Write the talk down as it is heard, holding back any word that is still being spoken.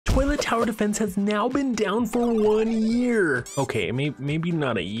toilet tower defense has now been down for 1 year. Okay, maybe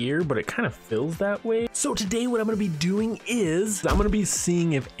not a year, but it kind of feels that way. So today what I'm gonna be doing is I'm gonna be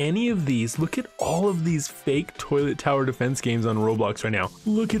seeing if any of these, look at all of these fake toilet tower defense games on Roblox right now.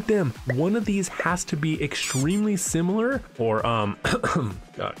 Look at them. One of these has to be extremely similar or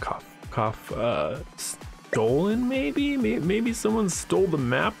stolen maybe someone stole the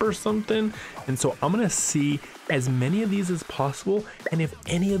map or something. And so I'm gonna see as many of these as possible, and if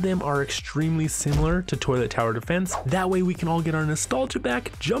any of them are extremely similar to toilet tower defense, that way we can all get our nostalgia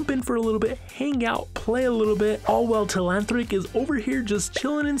back, jump in for a little bit, hang out, play a little bit, all while Telanthric is over here just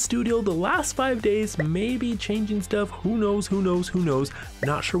chilling in studio the last 5 days, maybe changing stuff. Who knows?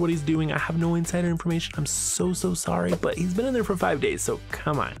 Not sure what he's doing. I have no insider information. I'm so sorry, but he's been in there for 5 days, so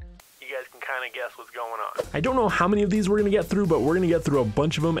come on. Kind of guess what's going on. I don't know how many of these we're gonna get through, but we're gonna get through a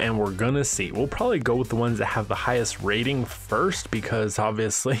bunch of them and we're gonna see. We'll probably go with the ones that have the highest rating first, because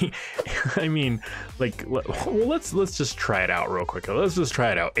obviously, I mean, like, well, let's just try it out real quick. Let's just try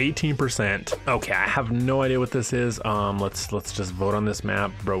it out. 18%. Okay, I have no idea what this is. Let's just vote on this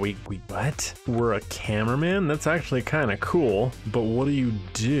map, bro. We what? We're a cameraman. That's actually kind of cool, but what do you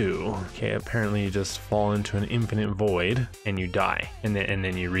do? Okay, apparently you just fall into an infinite void and you die, and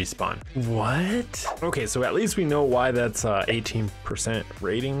then you respawn. What? Okay, so at least we know why that's 18%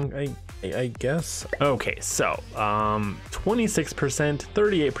 rating, I guess. Okay, so 26%,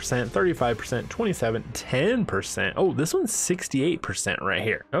 38%, 35%, 27%, 10%. Oh, this one's 68% right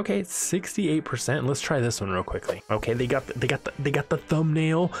here. Okay, 68%. Let's try this one real quickly. Okay, they got the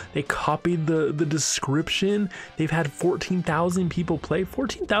thumbnail. They copied the description. They've had 14,000 people play.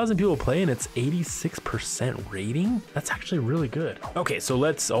 14,000 people play, and it's 86% rating. That's actually really good. Okay, so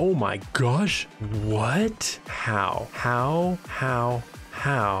let's. Oh my gosh, what? How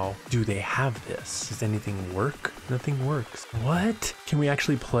do they have this? Does anything work? Nothing works. What? Can we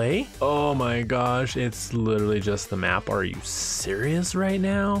actually play? Oh my gosh, it's literally just the map. Are you serious right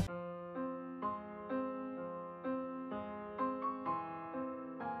now?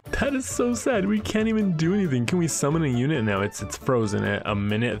 That is so sad. We can't even do anything. Can we summon a unit now? It's frozen at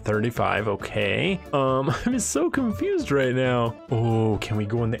 1:35. Okay. I'm so confused right now. Oh, can we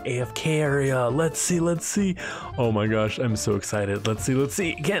go in the AFK area? Let's see. Oh my gosh, I'm so excited. Let's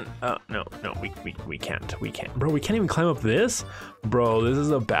see. Again. No, we can't. Bro, we can't even climb up this? Bro, this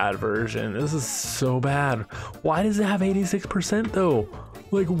is a bad version. This is so bad. Why does it have 86% though?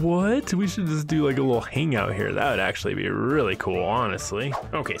 Like what? We should just do like a little hangout here. That would actually be really cool, honestly.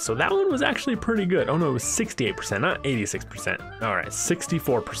 Okay, so that one was actually pretty good. Oh no, it was 68%, not 86%. All right,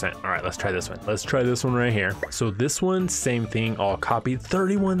 64%. All right, let's try this one. Let's try this one right here. So this one, same thing, all copied.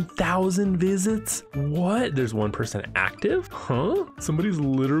 31,000 visits. What? There's one person active? Huh? Somebody's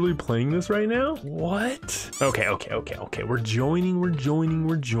literally playing this right now? What? Okay. We're joining.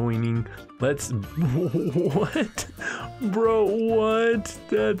 Let's, what? Bro, what?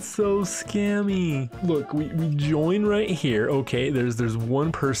 That's so scammy. Look, we join right here. Okay, there's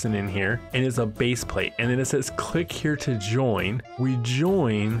one person in here and it's a base plate, and then it says click here to join. We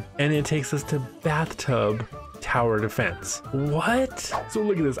join and it takes us to bathtub tower defense. What? So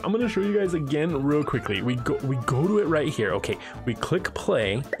look at this. I'm gonna show you guys again real quickly. We go to it right here. Okay, we click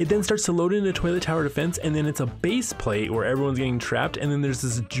play. It then starts to load into toilet tower defense, and then it's a base plate where everyone's getting trapped, and then there's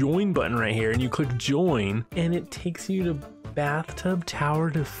this join button right here, and you click join and it takes you to bathtub tower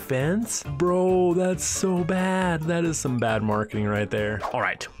defense. Bro, that's so bad. That is some bad marketing right there. All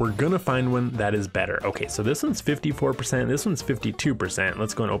right, we're gonna find one that is better. Okay, so this one's 54%, this one's 52%.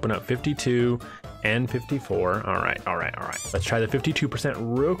 Let's go and open up 52 and 54. All right. Let's try the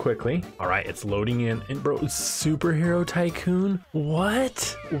 52% real quickly. All right, it's loading in. And bro, Superhero Tycoon?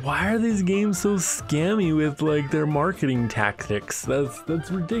 What? Why are these games so scammy with like their marketing tactics? That's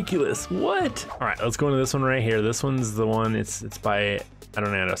ridiculous. What? All right, let's go into this one right here. This one's the one. It's by, I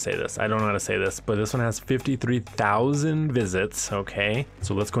don't know how to say this, but this one has 53,000 visits. Okay,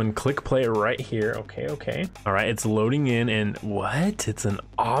 so let's go and click play right here. Okay. All right, it's loading in, and what? It's an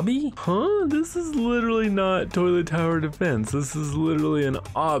obby? Huh? This is literally not toilet tower defense. This is literally an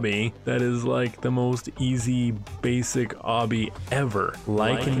obby that is like the most easy, basic obby ever.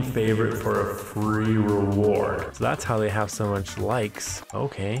 Like and favorite for a free reward. So that's how they have so much likes.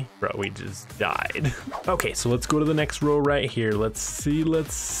 Okay, bro, we just died. Okay, so let's go to the next row right here. Let's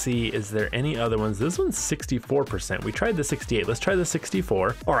see. Is there any other ones? This one's 64%. We tried the 68. Let's try the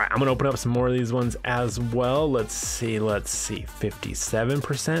 64. All right, I'm gonna open up some more of these ones as well. Let's see.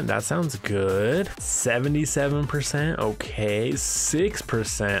 57%. That sounds good. 77%. Okay.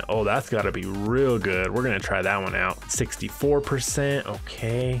 6%. Oh, that's gotta be real good. We're gonna try that one out. 64%.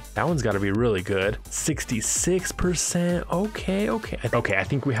 Okay. That one's gotta be really good. 66%. Okay. I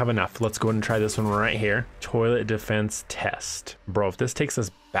think we have enough. Let's go ahead and try this one right here. Toilet defense test. Bro, if this takes us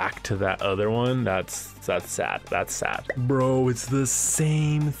back to that other one, that's sad. That's sad. Bro, it's the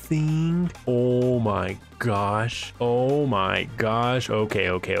same thing. Oh my gosh. Okay.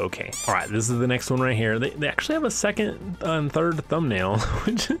 All right, this is the next one right here. They actually have a second and third thumbnail,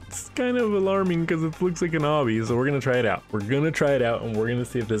 which is kind of alarming because it looks like an obby. So we're gonna try it out. And we're gonna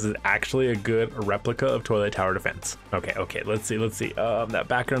see if this is actually a good replica of toilet tower defense. Okay. Let's see. That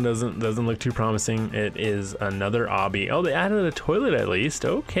background doesn't look too promising. It is another obby. Oh, they added a toilet at least.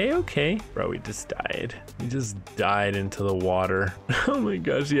 Okay. Bro, we just died. We just died into the water. Oh my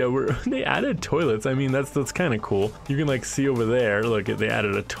gosh, yeah, they added toilets. I mean, that's kind of cool. You can like see over there, look, they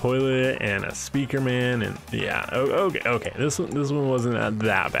added a toilet and a Speakerman, and yeah, okay. This one wasn't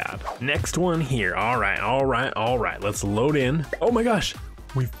that bad. Next one here. All right. Let's load in. Oh my gosh.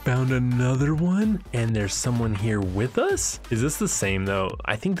 We found another one, and there's someone here with us. Is this the same though?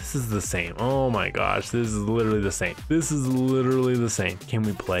 I think this is the same. Oh my gosh, this is literally the same. Can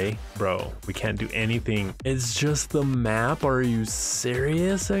we play? Bro, we can't do anything. It's just the map. Are you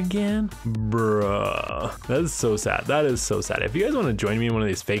serious again? Bruh, that is so sad. If you guys want to join me in one of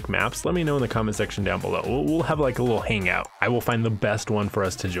these fake maps, let me know in the comment section down below. We'll have like a little hangout. I will find the best one for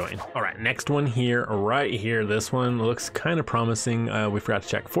us to join. All right, next one here, right here. This one looks kind of promising. We forgot to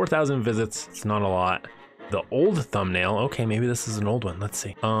check. 4,000 visits. It's not a lot. The old thumbnail. Okay, maybe this is an old one. Let's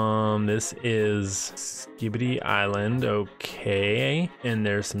see. This is Skibidi Island. Okay, and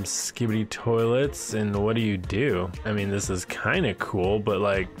there's some Skibidi toilets. And what do you do? I mean, this is kind of cool, but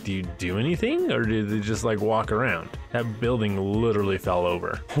like, do you do anything, or do they just like walk around? That building literally fell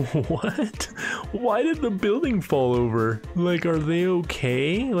over. What? Why did the building fall over? Like, are they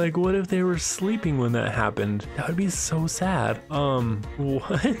okay? Like, what if they were sleeping when that happened? That would be so sad.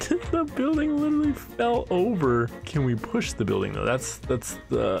 What? The building literally fell over. Can we push the building though? That's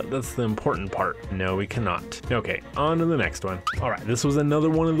the important part. No, we cannot. Okay, on to the next one. All right, this was another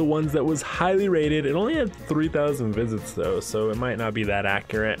one of the ones that was highly rated. It only had 3,000 visits though, so it might not be that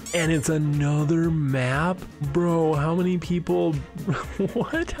accurate. And it's another map? Bro, how many people,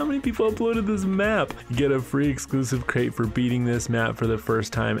 what? How many people uploaded this map? You get a free exclusive crate for beating this map for the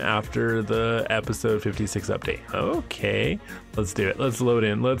first time after the episode 56 update. Okay, let's do it. Let's load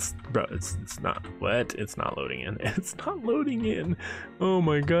in. Bro, it's not, what? It's not loading in. It's not loading in. Oh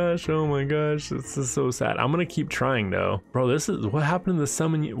my gosh. This is so sad. I'm gonna keep trying though. Bro, this is what happened to the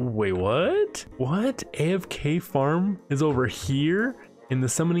summon. Wait, what? What? AFK farm is over here? And the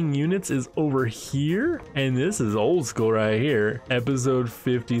summoning units is over here, and this is old school right here. Episode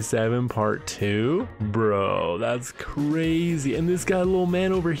 57 part 2. Bro, that's crazy. And this guy little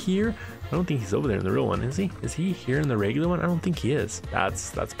man over here, I don't think he's over there in the real one, is he? Is he here in the regular one? I don't think he is.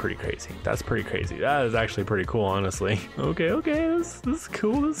 That's pretty crazy. That is actually pretty cool, honestly. Okay, this is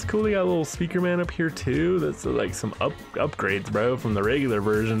cool. They got a little Speakerman up here too. That's like some upgrades, bro, from the regular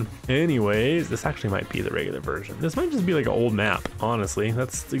version. Anyways, this actually might be the regular version. This might just be like an old map, honestly.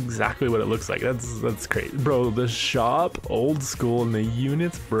 That's exactly what it looks like. That's crazy. Bro, the shop, old school, and the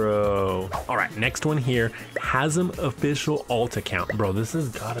units, bro. All right, next one here. Hasm official alt account. Bro, this has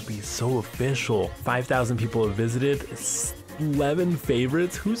gotta be so official. 5,000 people have visited. 11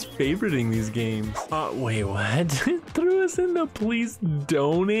 favorites. Who's favoriting these games? Wait, what? Threw us in the please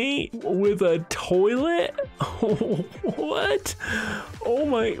donate with a toilet? What? Oh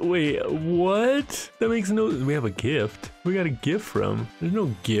my, wait, what? That makes no, we have a gift. We got a gift from, there's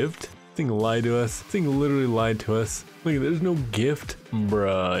no gift. This thing lied to us. This thing literally lied to us. Look, there's no gift.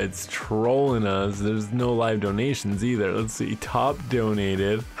 Bruh, it's trolling us. There's no live donations either. Let's see. Top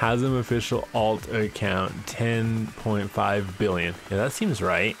donated. Hasm official alt account 10.5 billion. Yeah, that seems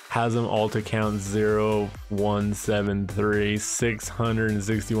right. Hasm alt account 0173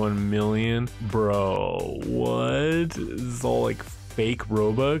 661 million. Bro, what? This is all like fake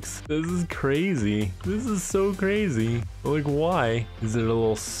Robux. This is crazy. This is so crazy. Like, why? Is there a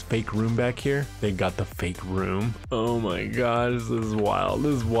little fake room back here? They got the fake room. Oh my gosh, this is wild.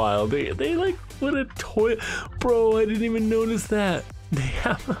 They like put a toy. Bro, I didn't even notice that. They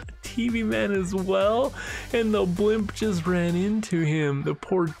have a TV man as well, and the blimp just ran into him. The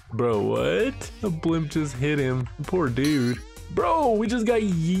poor, bro, what? The blimp just hit him. Poor dude. Bro, we just got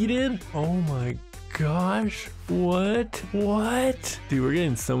yeeted. Oh my gosh. What? Dude, we're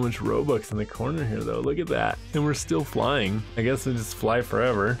getting so much Robux in the corner here though. Look at that. And we're still flying. I guess we just fly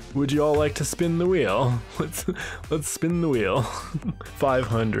forever. Would you all like to spin the wheel? Let's spin the wheel.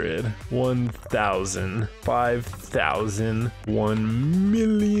 500, 1,000, 5,000, 1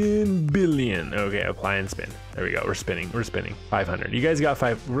 million billion. Okay, apply and spin. There we go. We're spinning. 500. You guys got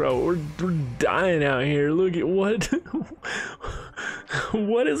 5. Bro, we're dying out here. Look at what.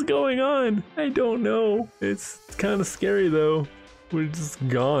 What is going on? I don't know. It's kind of scary though. We're just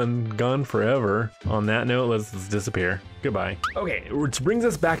gone forever. On that note, let's disappear. Goodbye. Okay, which brings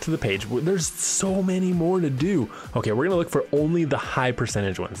us back to the page. There's so many more to do. Okay, we're gonna look for only the high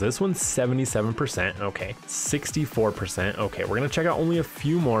percentage ones. This one's 77%, okay. 64%, okay. We're gonna check out only a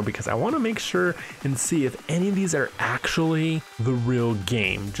few more because I wanna make sure and see if any of these are actually the real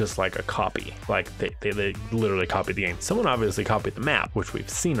game, just like a copy. Like they literally copied the game. Someone obviously copied the map, which we've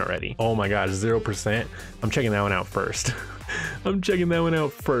seen already. Oh my gosh, 0%. I'm checking that one out first.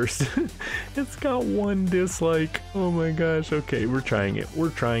 It's got 1 dislike. Oh my gosh. Okay, we're trying it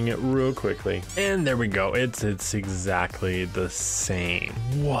real quickly. And there we go. It's exactly the same.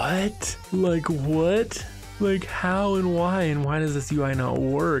 What? Like what? Like how and why does this UI not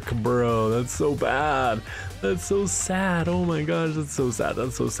work, bro? That's so bad. That's so sad. Oh my gosh, that's so sad.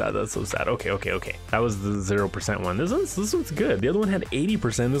 Okay. That was the 0% one. This one's good. The other one had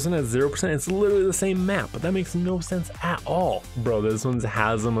 80%. This one has 0%. It's literally the same map, but that makes no sense at all. Bro, this one's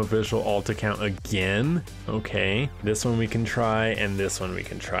Hasm official alt account again. Okay, this one we can try, and this one we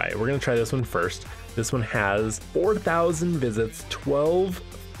can try. We're gonna try this one first. This one has 4,000 visits, 12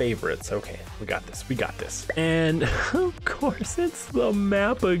 favorites. Okay, we got this. And of course it's the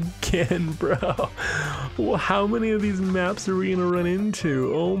map again, bro. Well, how many of these maps are we gonna run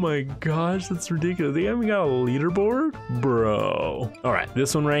into? Oh my gosh, that's ridiculous. They haven't got a leaderboard, bro. All right,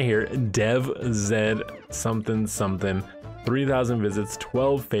 this one right here, Dev Z something 3,000 visits,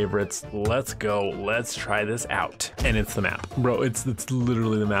 12 favorites. Let's go. Let's try this out. And it's the map. Bro, it's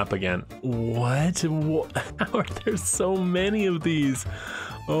literally the map again. What? How are there so many of these?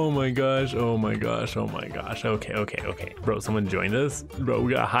 Oh my gosh. Okay. Bro, someone joined us? Bro,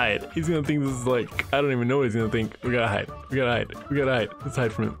 we gotta hide. He's gonna think this is like, I don't even know what he's gonna think. We gotta hide. Let's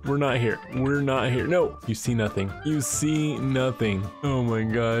hide from him. We're not here. No, you see nothing. Oh my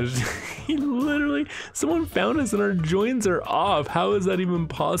gosh. He literally, someone found us and our joins are off. How is that even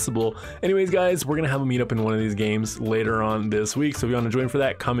possible? Anyways, guys, we're gonna have a meetup in one of these games later on this week. So if you wanna join for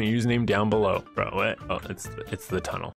that, comment your username down below. Bro, what? Oh, it's the tunnel.